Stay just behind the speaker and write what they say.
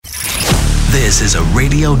This is a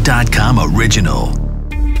Radio.com original.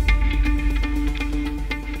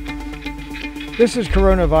 This is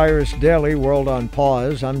Coronavirus Daily World on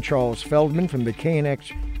Pause. I'm Charles Feldman from the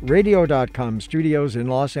KNX Radio.com studios in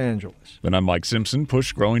Los Angeles. And I'm Mike Simpson.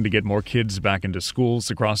 Push growing to get more kids back into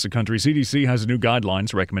schools across the country. CDC has new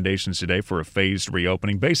guidelines, recommendations today for a phased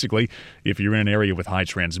reopening. Basically, if you're in an area with high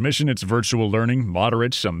transmission, it's virtual learning,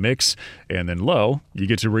 moderate, some mix, and then low, you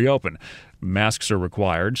get to reopen. Masks are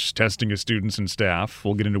required, testing of students and staff.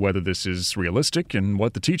 We'll get into whether this is realistic and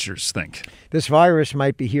what the teachers think. This virus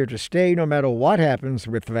might be here to stay no matter what happens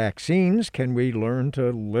with vaccines. Can we learn to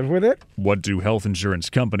live with it? What do health insurance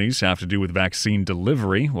companies have to do with vaccine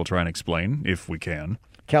delivery? We'll try and explain, if we can.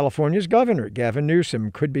 California's governor, Gavin Newsom,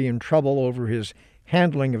 could be in trouble over his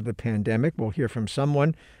handling of the pandemic. We'll hear from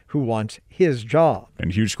someone who wants his job.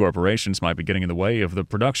 And huge corporations might be getting in the way of the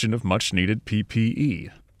production of much-needed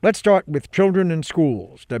PPE. Let's start with children in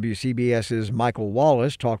schools. WCBS's Michael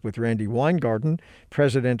Wallace talked with Randy Weingarten,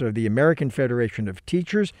 president of the American Federation of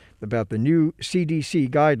Teachers, about the new CDC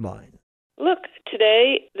guideline. Look,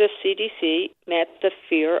 today the CDC met the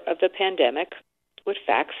fear of the pandemic with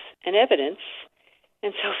facts and evidence.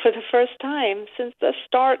 And so for the first time since the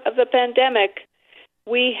start of the pandemic,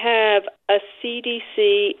 we have a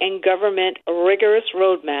CDC and government rigorous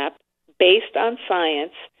roadmap based on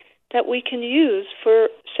science that we can use for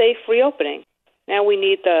safe reopening. Now we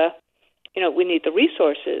need the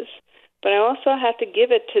resources, but I also have to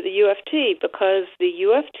give it to the UFT because the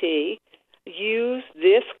UFT use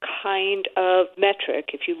this kind of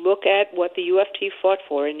metric. If you look at what the UFT fought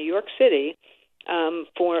for in New York City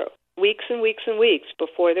for weeks and weeks and weeks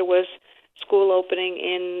before there was school opening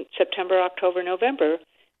in September, October, November,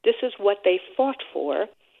 this is what they fought for.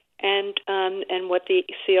 And what the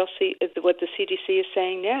CDC is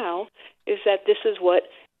saying now is that this is what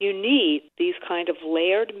you need, these kind of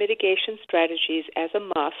layered mitigation strategies as a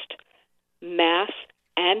must, mass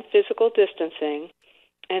and physical distancing,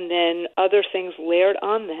 and then other things layered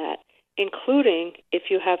on that, including, if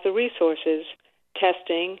you have the resources,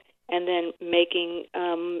 testing, and then making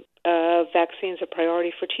vaccines a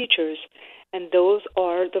priority for teachers. And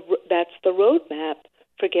that's the roadmap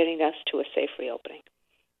for getting us to a safe reopening.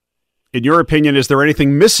 In your opinion, is there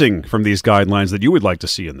anything missing from these guidelines that you would like to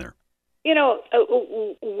see in there?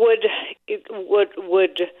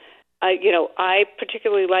 I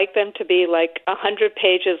particularly like them to be like 100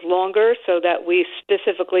 pages longer so that we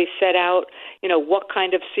specifically set out, what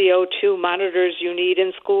kind of CO2 monitors you need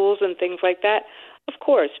in schools and things like that. Of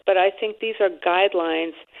course, but I think these are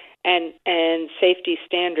guidelines and safety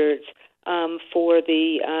standards for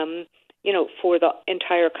the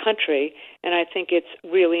entire country. And I think it's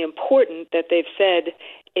really important that they've said,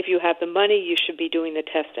 if you have the money, you should be doing the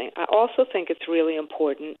testing. I also think it's really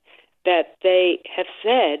important that they have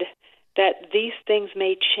said that these things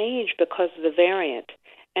may change because of the variant,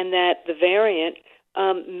 and that the variant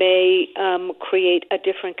may create a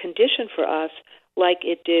different condition for us like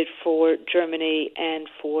it did for Germany and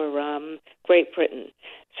for Great Britain.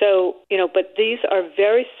 So, but these are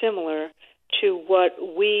very similar to what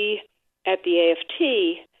we at the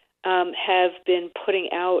AFT have been putting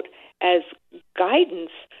out as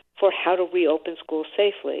guidance for how to reopen schools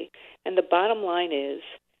safely. And the bottom line is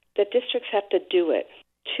that districts have to do it.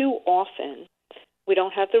 Too often, we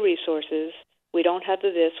don't have the resources, we don't have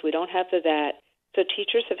the this, we don't have the that. So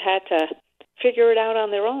teachers have had to figure it out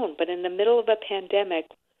on their own. But in the middle of a pandemic,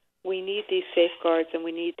 we need these safeguards and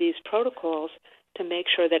we need these protocols to make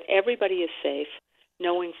sure that everybody is safe,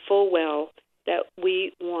 knowing full well that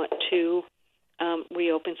we want to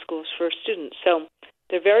reopen schools for students. So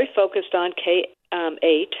they're very focused on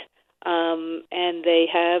K-8, and they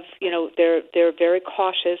have, they're very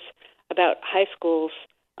cautious about high schools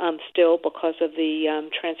still because of the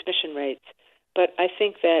transmission rates. But I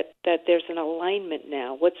think that there's an alignment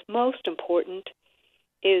now. What's most important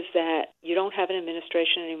is that you don't have an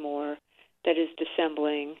administration anymore that is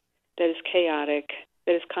dissembling, that is chaotic,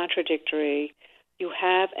 that is contradictory. You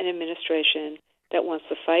have an administration that wants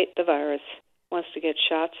to fight the virus, wants to get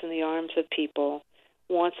shots in the arms of people,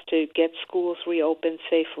 wants to get schools reopened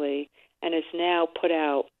safely, and has now put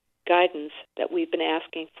out guidance that we've been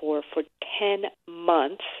asking for 10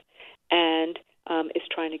 months and is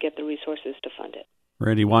trying to get the resources to fund it.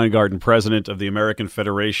 Randy Weingarten, president of the American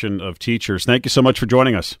Federation of Teachers. Thank you so much for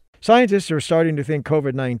joining us. Scientists are starting to think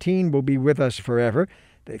COVID-19 will be with us forever.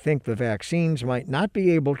 They think the vaccines might not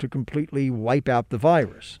be able to completely wipe out the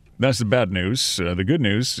virus. That's the bad news. The good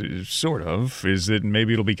news, sort of, is that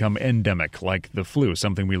maybe it'll become endemic, like the flu,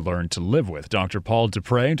 something we learn to live with. Dr. Paul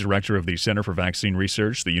Dupre, director of the Center for Vaccine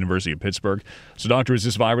Research, at the University of Pittsburgh. So, doctor, is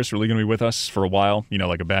this virus really going to be with us for a while? You know,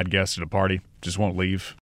 like a bad guest at a party, just won't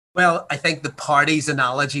leave? Well, I think the parties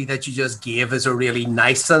analogy that you just gave is a really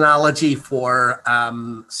nice analogy for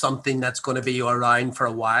something that's going to be around for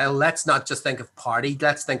a while. Let's not just think of party,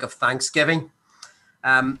 let's think of Thanksgiving.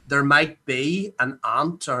 There might be an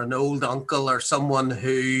aunt or an old uncle or someone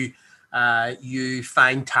who you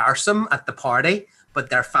find tiresome at the party, but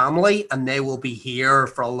they're family and they will be here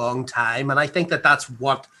for a long time. And I think that that's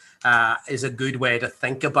what is a good way to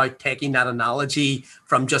think about taking that analogy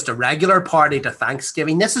from just a regular party to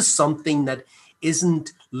Thanksgiving. This is something that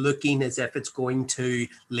isn't looking as if it's going to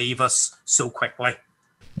leave us so quickly.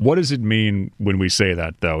 What does it mean when we say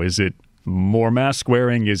that, though? Is it more mask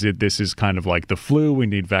wearing? Is it this is kind of like the flu? We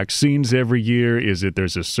need vaccines every year? Is it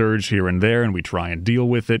there's a surge here and there and we try and deal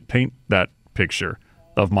with it? Paint that picture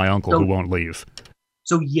of my uncle who won't leave.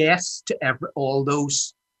 So yes to all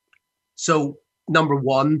those. So number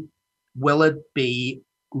one, will it be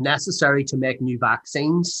necessary to make new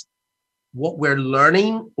vaccines? What we're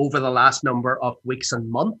learning over the last number of weeks and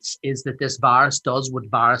months is that this virus does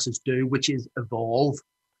what viruses do, which is evolve.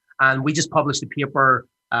 And we just published a paper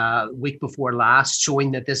week before last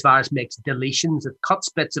showing that this virus makes deletions. It cuts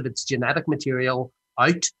bits of its genetic material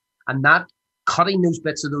out, and that cutting those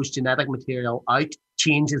bits of those genetic material out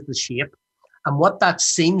changes the shape. And what that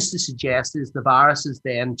seems to suggest is the virus is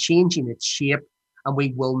then changing its shape, and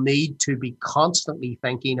we will need to be constantly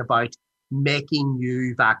thinking about making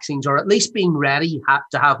new vaccines, or at least being ready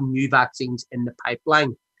to have new vaccines in the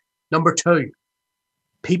pipeline. Number two,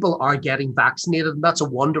 people are getting vaccinated, and that's a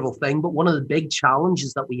wonderful thing. But one of the big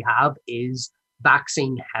challenges that we have is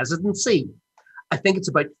vaccine hesitancy. I think it's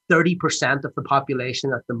about 30% of the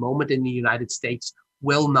population at the moment in the United States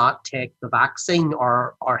will not take the vaccine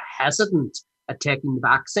or are hesitant at taking the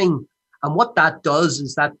vaccine. And what that does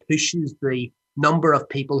is that pushes the number of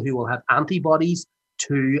people who will have antibodies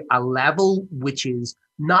to a level which is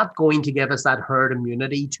not going to give us that herd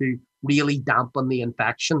immunity to really dampen the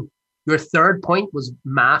infection. Your third point was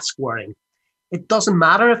mask wearing. It doesn't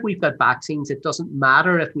matter if we've got vaccines. It doesn't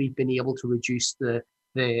matter if we've been able to reduce the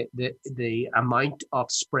amount of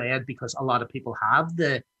spread because a lot of people have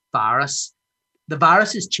the virus. The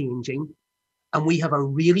virus is changing, and we have a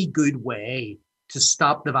really good way to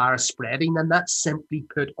stop the virus spreading, and that's simply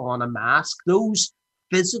put on a mask. Those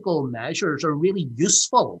physical measures are really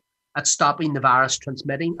useful at stopping the virus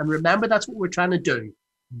transmitting. And remember, that's what we're trying to do.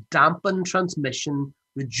 Dampen transmission,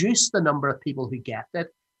 reduce the number of people who get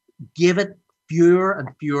it, give it fewer and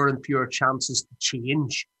fewer and fewer chances to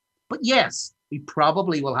change. But yes, we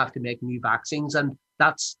probably will have to make new vaccines, and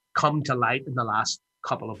that's come to light in the last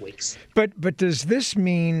couple of weeks. But does this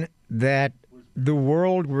mean that the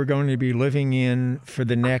world we're going to be living in for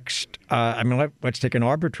the next, let's take an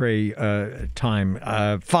arbitrary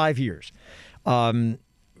time, 5 years.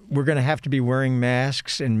 We're going to have to be wearing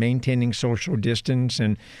masks and maintaining social distance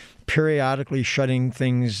and periodically shutting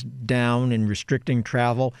things down and restricting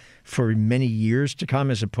travel for many years to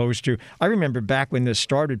come, as opposed to, I remember back when this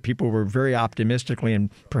started, people were very optimistically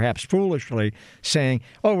and perhaps foolishly saying,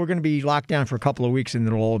 oh, we're going to be locked down for a couple of weeks and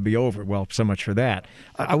it'll all be over. Well, so much for that.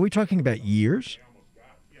 Are we talking about years?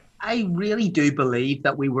 I really do believe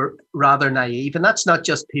that we were rather naive, and that's not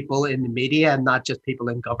just people in the media and not just people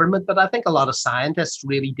in government, but I think a lot of scientists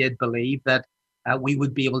really did believe that we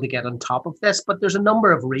would be able to get on top of this. But there's a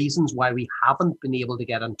number of reasons why we haven't been able to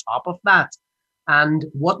get on top of that. And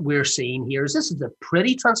what we're seeing here is this is a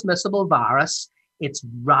pretty transmissible virus. It's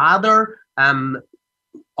rather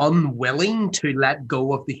unwilling to let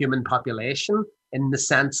go of the human population in the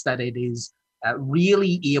sense that it is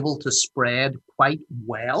really able to spread quite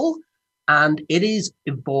well. And it is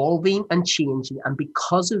evolving and changing. And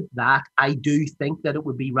because of that, I do think that it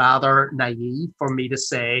would be rather naive for me to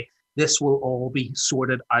say this will all be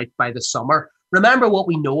sorted out by the summer. Remember, what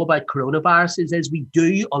we know about coronaviruses is we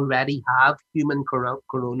do already have human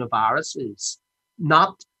coronaviruses,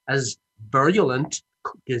 not as virulent,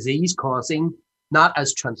 disease-causing, not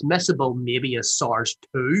as transmissible maybe as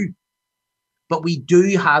SARS-2, but we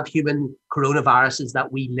do have human coronaviruses that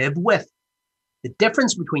we live with. The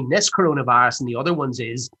difference between this coronavirus and the other ones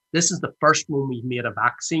is this is the first one we've made a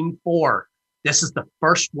vaccine for. This is the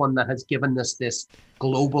first one that has given us this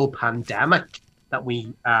global pandemic that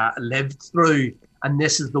we lived through. And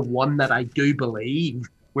this is the one that I do believe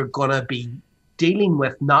we're going to be dealing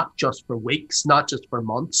with, not just for weeks, not just for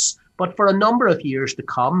months, but for a number of years to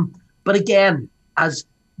come. But again, as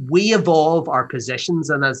we evolve our positions,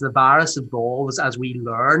 and as the virus evolves, as we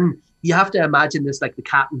learn, you have to imagine this like the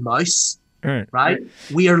cat and mouse, right?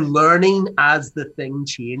 We are learning as the thing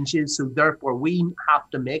changes. So therefore, we have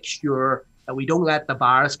to make sure that we don't let the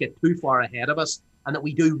virus get too far ahead of us, and that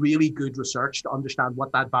we do really good research to understand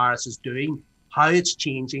what that virus is doing, how it's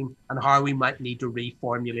changing, and how we might need to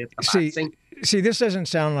reformulate the vaccine. See, this doesn't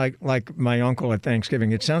sound like my uncle at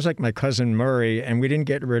Thanksgiving. It sounds like my cousin Murray, and we didn't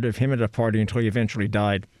get rid of him at a party until he eventually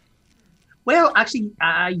died. Well, actually,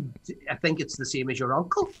 I think it's the same as your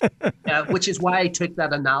uncle, which is why I took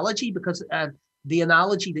that analogy, because the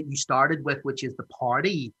analogy that you started with, which is the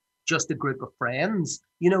party, just a group of friends,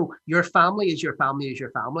 your family is your family is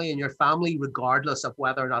your family, and your family, regardless of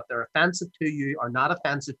whether or not they're offensive to you or not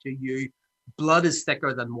offensive to you, blood is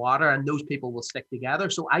thicker than water, and those people will stick together.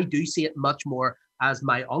 So I do see it much more as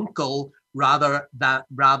my uncle rather than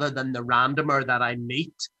the randomer that I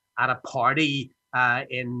meet at a party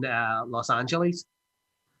in Los Angeles.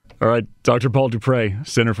 All right, Dr. Paul Dupre,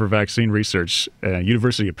 Center for Vaccine Research,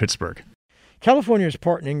 University of Pittsburgh. California is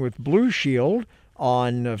partnering with Blue Shield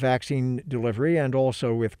on vaccine delivery and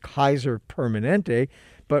also with Kaiser Permanente.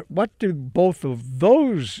 But what do both of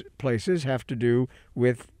those places have to do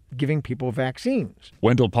with giving people vaccines?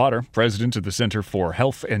 Wendell Potter, president of the Center for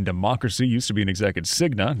Health and Democracy, used to be an exec at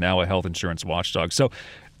Cigna, now a health insurance watchdog. So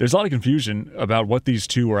there's a lot of confusion about what these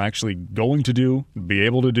two are actually going to do, be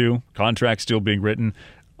able to do, contracts still being written.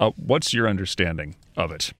 What's your understanding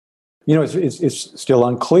of it? It's still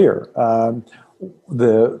unclear.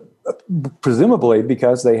 Presumably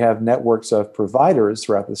because they have networks of providers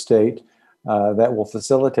throughout the state that will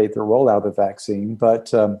facilitate the rollout of the vaccine,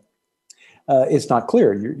 but it's not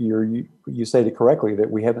clear. You stated correctly that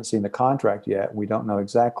we haven't seen the contract yet. We don't know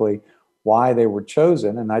exactly why they were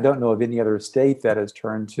chosen, and I don't know of any other state that has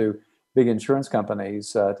turned to big insurance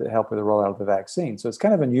companies to help with the rollout of the vaccine. So it's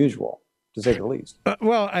kind of unusual, to say the least.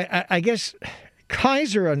 Well, I guess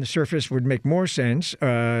Kaiser on the surface would make more sense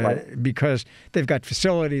because they've got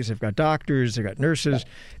facilities, they've got doctors, they've got nurses,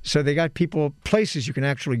 so they got places you can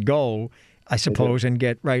actually go, I suppose, and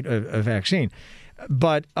get a vaccine.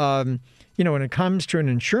 But when it comes to an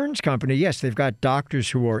insurance company, yes, they've got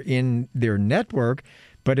doctors who are in their network.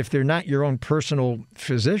 But if they're not your own personal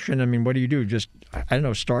physician, I mean, what do you do? Just, I don't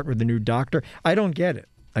know, start with a new doctor? I don't get it.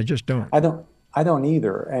 I just don't. I don't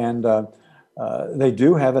either. And they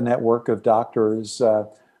do have a network of doctors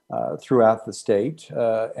throughout the state,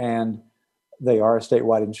 and they are a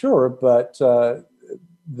statewide insurer. But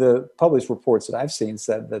the published reports that I've seen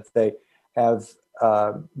said that they're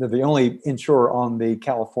the only insurer on the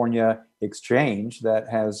California exchange that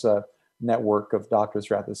has a network of doctors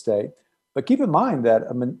throughout the state. But keep in mind that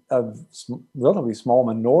a relatively small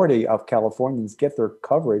minority of Californians get their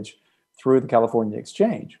coverage through the California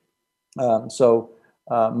exchange. So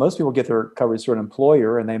most people get their coverage through an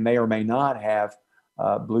employer, and they may or may not have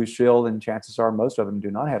Blue Shield, and chances are most of them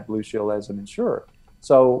do not have Blue Shield as an insurer.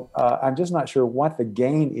 So I'm just not sure what the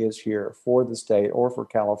gain is here for the state or for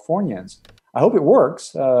Californians. I hope it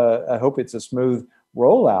works. I hope it's a smooth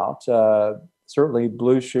rollout. Certainly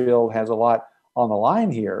Blue Shield has a lot on the line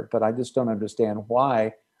here, but I just don't understand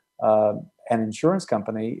why an insurance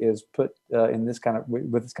company is put in this kind of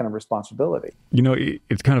with this kind of responsibility.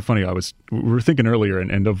 It's kind of funny. We were thinking earlier,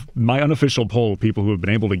 and of my unofficial poll of people who have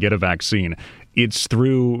been able to get a vaccine, it's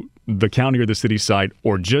through the county or the city site,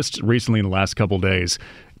 or just recently in the last couple of days,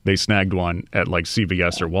 they snagged one at like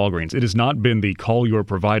CVS or Walgreens. It has not been the call your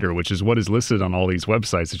provider, which is what is listed on all these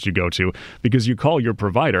websites that you go to, because you call your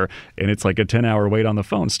provider and it's like a 10-hour wait on the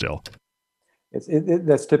phone still.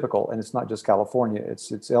 That's typical, and it's not just California;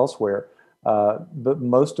 it's elsewhere. But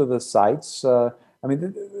most of the sites,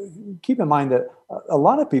 keep in mind that a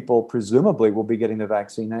lot of people presumably will be getting the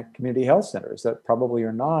vaccine at community health centers that probably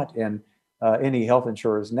are not in any health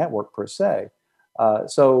insurer's network per se.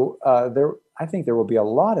 I think there will be a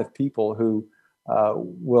lot of people who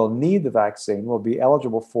will need the vaccine, will be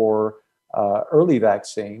eligible for early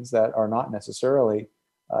vaccines that are not necessarily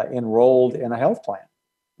enrolled in a health plan.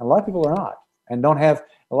 And a lot of people are not. And a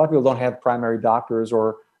lot of people don't have primary doctors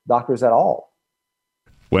or doctors at all.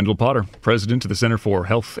 Wendell Potter, president of the Center for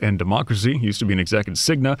Health and Democracy, used to be an exec at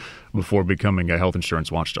Cigna before becoming a health insurance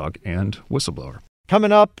watchdog and whistleblower.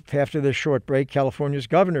 Coming up after this short break, California's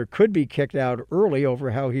governor could be kicked out early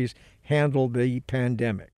over how he's handled the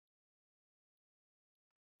pandemic.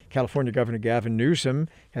 California Governor Gavin Newsom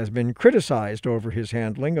has been criticized over his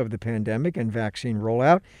handling of the pandemic and vaccine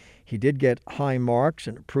rollout. He did get high marks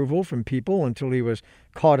and approval from people until he was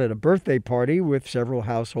caught at a birthday party with several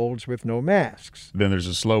households with no masks. Then there's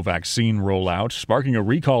a slow vaccine rollout, sparking a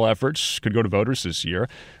recall effort could go to voters this year.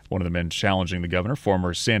 One of the men challenging the governor,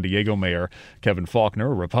 former San Diego Mayor Kevin Faulconer,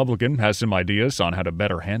 a Republican, has some ideas on how to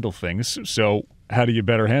better handle things. So how do you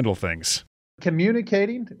better handle things?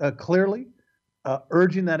 Communicating clearly,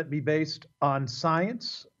 urging that it be based on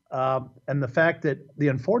science, and the fact that the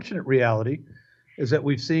unfortunate reality is that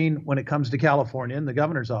we've seen when it comes to California and the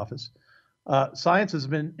governor's office, science has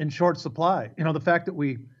been in short supply. The fact that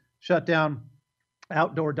we shut down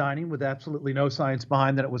outdoor dining with absolutely no science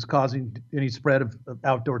behind that it was causing any spread of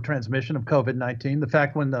outdoor transmission of COVID-19. The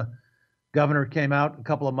fact when the governor came out a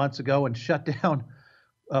couple of months ago and shut down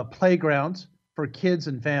playgrounds for kids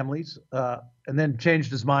and families, and then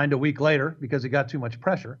changed his mind a week later because he got too much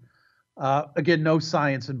pressure. Again, no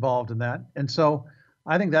science involved in that. And so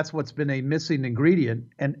I think that's what's been a missing ingredient,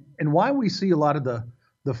 and why we see a lot of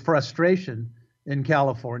the frustration in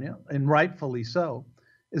California, and rightfully so,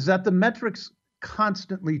 is that the metrics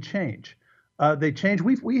constantly change. They change.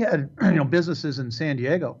 We had businesses in San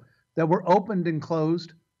Diego that were opened and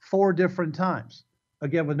closed 4 different times.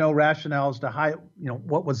 Again, with no rationale as to how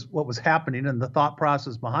what was happening and the thought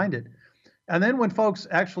process behind it. And then when folks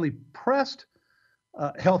actually pressed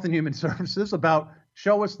Health and Human Services about,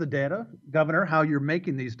 show us the data, Governor, how you're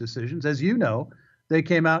making these decisions. As you know, they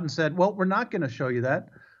came out and said, well, we're not going to show you that.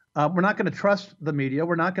 We're not going to trust the media.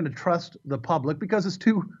 We're not going to trust the public because it's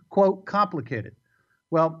too, quote, complicated.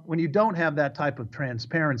 Well, when you don't have that type of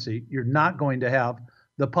transparency, you're not going to have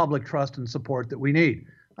the public trust and support that we need.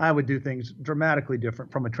 I would do things dramatically different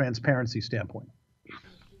from a transparency standpoint.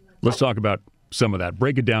 Let's talk about some of that.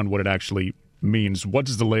 Break it down what it actually means. What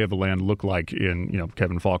does the lay of the land look like in,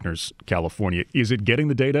 Kevin Faulconer's California? Is it getting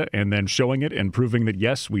the data and then showing it and proving that,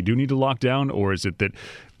 yes, we do need to lock down, or is it that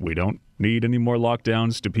we don't need any more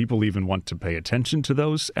lockdowns? Do people even want to pay attention to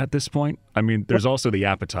those at this point? I mean, there's also the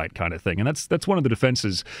appetite kind of thing, and that's one of the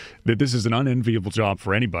defenses, that this is an unenviable job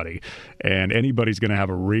for anybody, and anybody's going to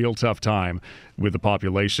have a real tough time with a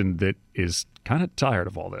population that is kind of tired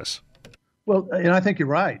of all this. Well, and I think you're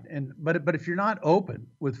right. But if you're not open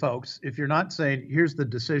with folks, if you're not saying, here's the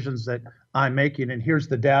decisions that I'm making and here's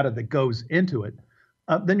the data that goes into it,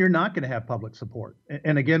 then you're not going to have public support.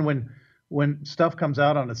 And again, when stuff comes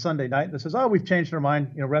out on a Sunday night that says, oh, we've changed our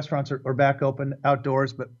mind, restaurants are back open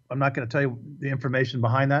outdoors, but I'm not going to tell you the information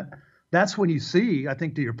behind that. That's when you see, I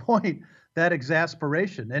think to your point, that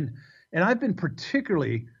exasperation. And I've been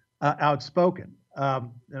particularly outspoken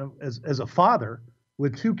as a father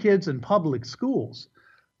with 2 kids in public schools.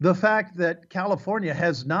 The fact that California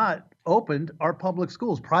has not opened our public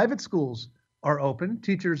schools. Private schools are open.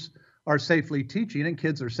 Teachers are safely teaching and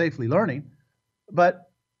kids are safely learning. But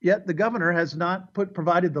yet the governor has not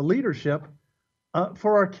provided the leadership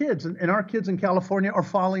for our kids. And our kids in California are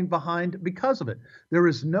falling behind because of it. There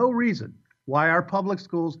is no reason why our public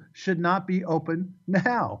schools should not be open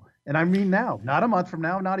now. And I mean now, not a month from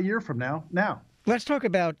now, not a year from now, now. Let's talk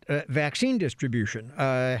about vaccine distribution.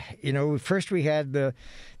 First we had the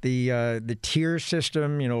tier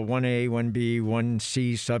system, 1A, 1B,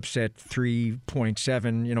 1C, subset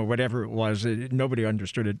 3.7, whatever it was. Nobody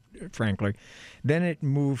understood it, frankly. Then it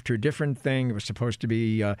moved to a different thing. It was supposed to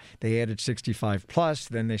be, they added 65 plus.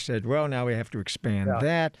 Then they said, well, now we have to expand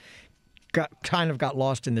that. Got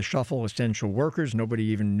lost in the shuffle, essential workers. Nobody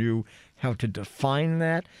even knew how to define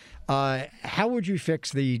that. How would you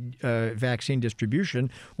fix the vaccine distribution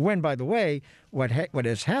when, by the way, what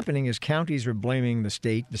is happening is counties are blaming the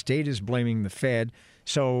state is blaming the Fed.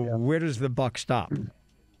 So where does the buck stop?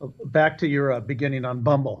 Back to your beginning on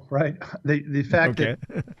Bumble, right? The fact that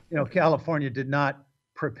California did not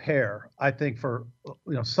prepare, I think, for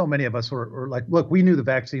so many of us were like, look, we knew the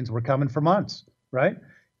vaccines were coming for months, right?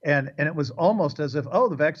 And it was almost as if,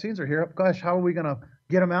 the vaccines are here. Gosh, how are we going to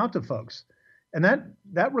get them out to folks? And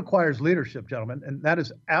that requires leadership, gentlemen. And that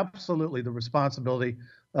is absolutely the responsibility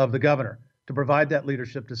of the governor to provide that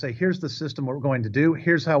leadership, to say, here's the system we're going to do.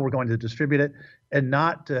 Here's how we're going to distribute it, and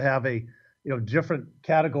not to have different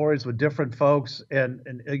categories with different folks.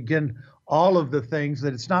 And again, all of the things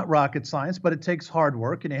that it's not rocket science, but it takes hard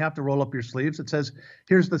work and you have to roll up your sleeves. It says,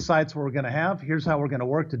 here's the sites we're going to have. Here's how we're going to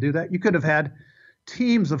work to do that. You could have had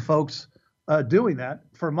teams of folks doing that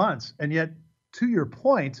for months. And yet, to your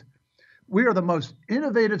point, we are the most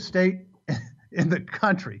innovative state in the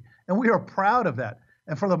country, and we are proud of that.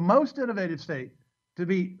 And for the most innovative state to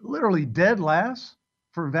be literally dead last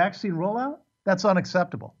for vaccine rollout, that's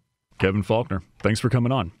unacceptable. Kevin Faulconer, thanks for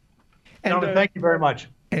coming on. And thank you very much.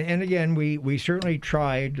 And again, we certainly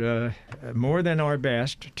tried more than our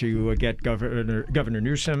best to get Governor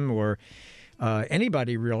Newsom or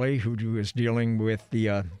anybody really who is dealing with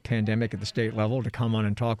the pandemic at the state level to come on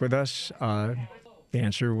and talk with us. The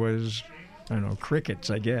answer was, I don't know, crickets,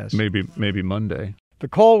 I guess. Maybe Monday. The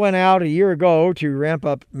call went out a year ago to ramp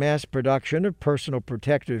up mass production of personal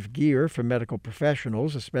protective gear for medical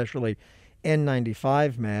professionals, especially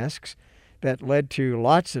N95 masks. That led to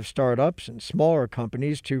lots of startups and smaller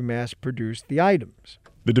companies to mass produce the items.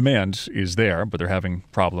 The demand is there, but they're having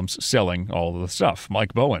problems selling all of the stuff.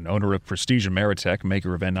 Mike Bowen, owner of Prestige Ameritech,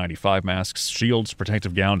 maker of N95 masks, shields,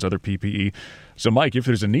 protective gowns, other PPE. So, Mike, if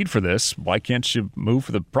there's a need for this, why can't you move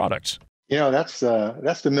for the product? You know, that's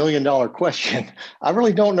the million-dollar question. I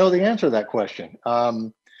really don't know the answer to that question.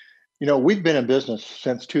 We've been in business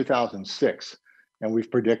since 2006, and we've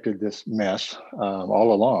predicted this mess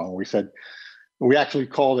all along. We actually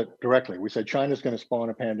called it directly. We said China's going to spawn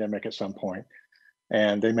a pandemic at some point,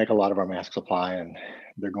 and they make a lot of our mask supply, and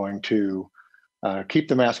they're going to keep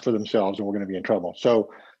the mask for themselves, and we're going to be in trouble.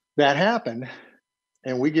 So that happened,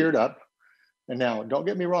 and we geared up. And now, don't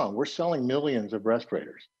get me wrong, we're selling millions of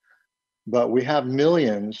respirators. But we have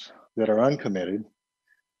millions that are uncommitted,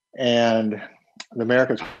 and the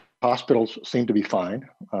America's hospitals seem to be fine.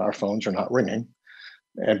 Our phones are not ringing,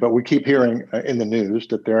 but we keep hearing in the news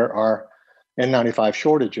that there are N95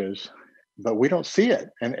 shortages, but we don't see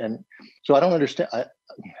it, and so I don't understand.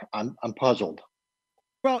 I'm puzzled.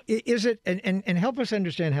 Well, is it and help us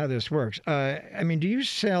understand how this works? Do you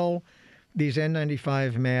sell these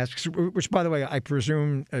N95 masks, which, by the way, I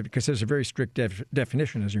presume, because there's a very strict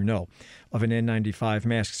definition, as you know, of an N95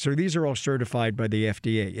 mask. So these are all certified by the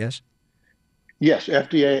FDA, yes? Yes,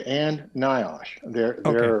 FDA and NIOSH.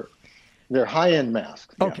 They're high-end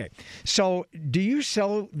masks. Yeah. Okay. So do you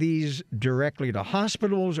sell these directly to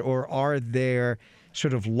hospitals, or are there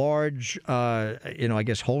sort of large,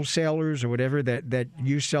 wholesalers or whatever that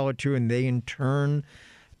you sell it to, and they in turn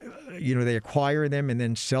they acquire them and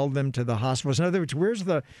then sell them to the hospitals? In other words,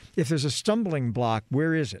 if there's a stumbling block,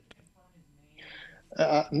 where is it?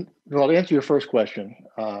 Well, to answer your first question,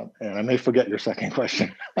 and I may forget your second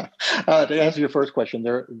question. To answer your first question,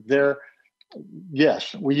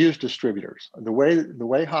 yes, we use distributors. The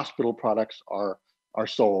way hospital products are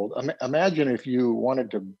sold. Imagine if you wanted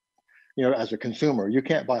to, as a consumer, you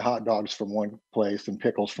can't buy hot dogs from one place and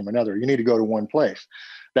pickles from another. You need to go to one place.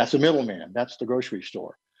 That's a middleman. That's the grocery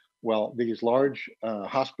store. Well, these large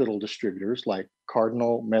hospital distributors like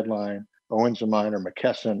Cardinal, Medline, Owens & Minor,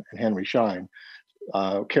 McKesson, and Henry Schein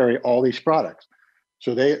carry all these products.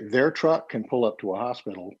 So their truck can pull up to a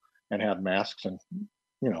hospital and have masks and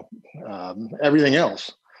everything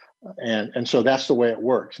else. And so that's the way it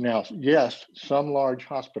works. Now, yes, some large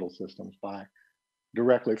hospital systems buy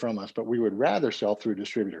directly from us, but we would rather sell through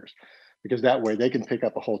distributors, because that way they can pick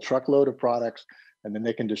up a whole truckload of products and then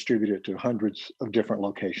they can distribute it to hundreds of different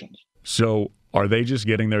locations. So are they just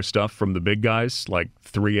getting their stuff from the big guys like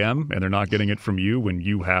 3M, and they're not getting it from you when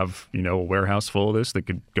you have, a warehouse full of this that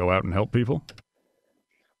could go out and help people?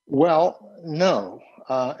 Well, no.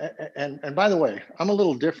 And by the way, I'm a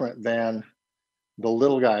little different than the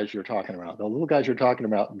little guys you're talking about. The little guys you're talking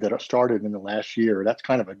about that started in the last year, that's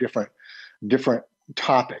kind of a different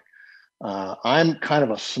topic. I'm kind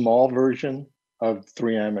of a small version of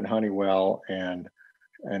 3M and Honeywell and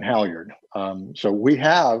Halyard. So we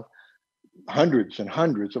have hundreds and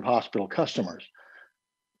hundreds of hospital customers,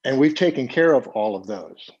 and we've taken care of all of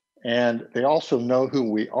those. And they also know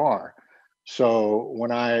who we are. So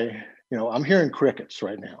when I'm hearing crickets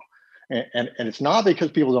right now, and it's not because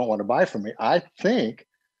people don't want to buy from me. I think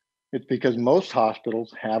it's because most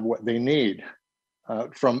hospitals have what they need.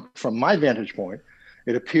 From my vantage point,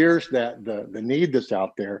 it appears that the need that's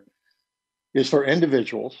out there is for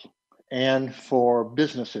individuals and for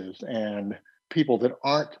businesses and people that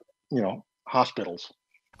aren't, hospitals.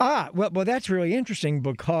 Well, that's really interesting,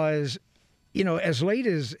 because, as late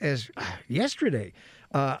as yesterday,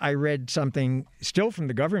 I read something still from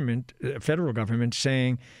the government, federal government,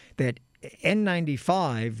 saying that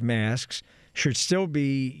N95 masks should still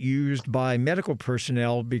be used by medical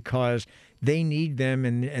personnel because they need them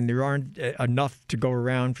and there aren't enough to go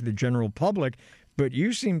around for the general public. But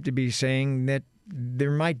you seem to be saying that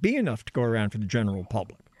there might be enough to go around for the general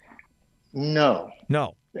public. No.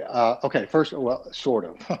 Okay, first, well, sort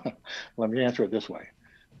of. Let me answer it this way.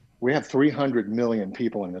 We have 300 million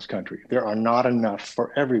people in this country. There are not enough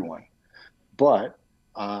for everyone. But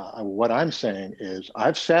what I'm saying is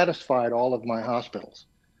I've satisfied all of my hospitals.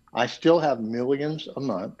 I still have millions a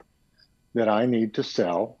month that I need to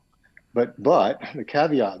sell. But the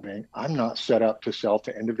caveat being, I'm not set up to sell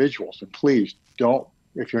to individuals. And please don't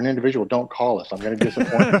if you're an individual, don't call us. I'm going to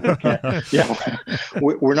disappoint you. We can't, yeah,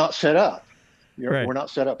 we're not set up. Right. We're not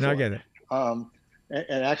set up. No, For I get it.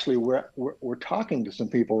 And actually, we're talking to some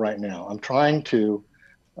people right now.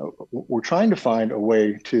 We're trying to find a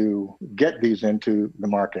way to get these into the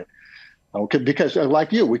market. Because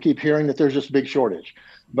like you, we keep hearing that there's this big shortage.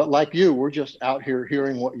 But like you, we're just out here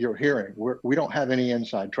hearing what you're hearing. We don't have any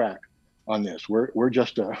inside track on this. We're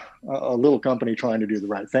just a little company trying to do the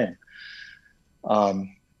right thing. All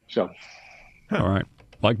right.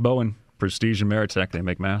 Like Bowen, Prestige and Meritech, they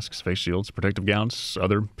make masks, face shields, protective gowns,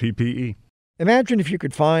 other PPE. Imagine if you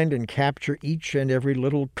could find and capture each and every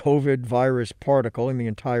little COVID virus particle in the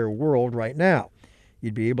entire world right now.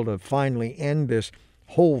 You'd be able to finally end this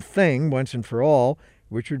whole thing once and for all,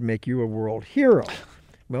 which would make you a world hero.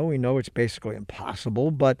 Well, we know it's basically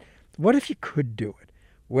impossible, but what if you could do it?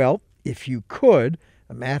 Well, if you could,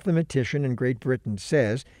 a mathematician in Great Britain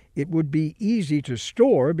says it would be easy to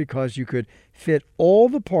store because you could fit all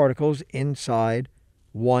the particles inside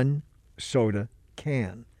one soda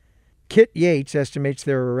can. Kit Yates estimates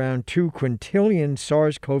there are around 2 quintillion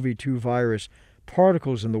SARS-CoV-2 virus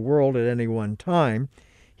particles in the world at any one time.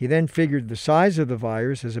 He then figured the size of the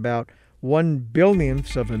virus is about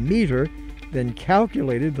 1/billionth of a meter, then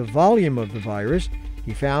calculated the volume of the virus.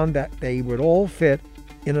 He found that they would all fit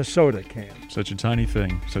in a soda can. Such a tiny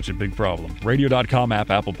thing, such a big problem. Radio.com app,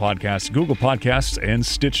 Apple Podcasts, Google Podcasts, and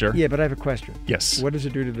Stitcher. Yeah, but I have a question. Yes. What does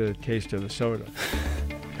it do to the taste of the soda?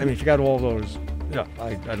 I mean, if you got all those, yeah,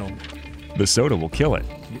 I don't. The soda will kill it.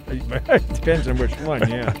 It depends on which one,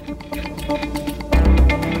 yeah.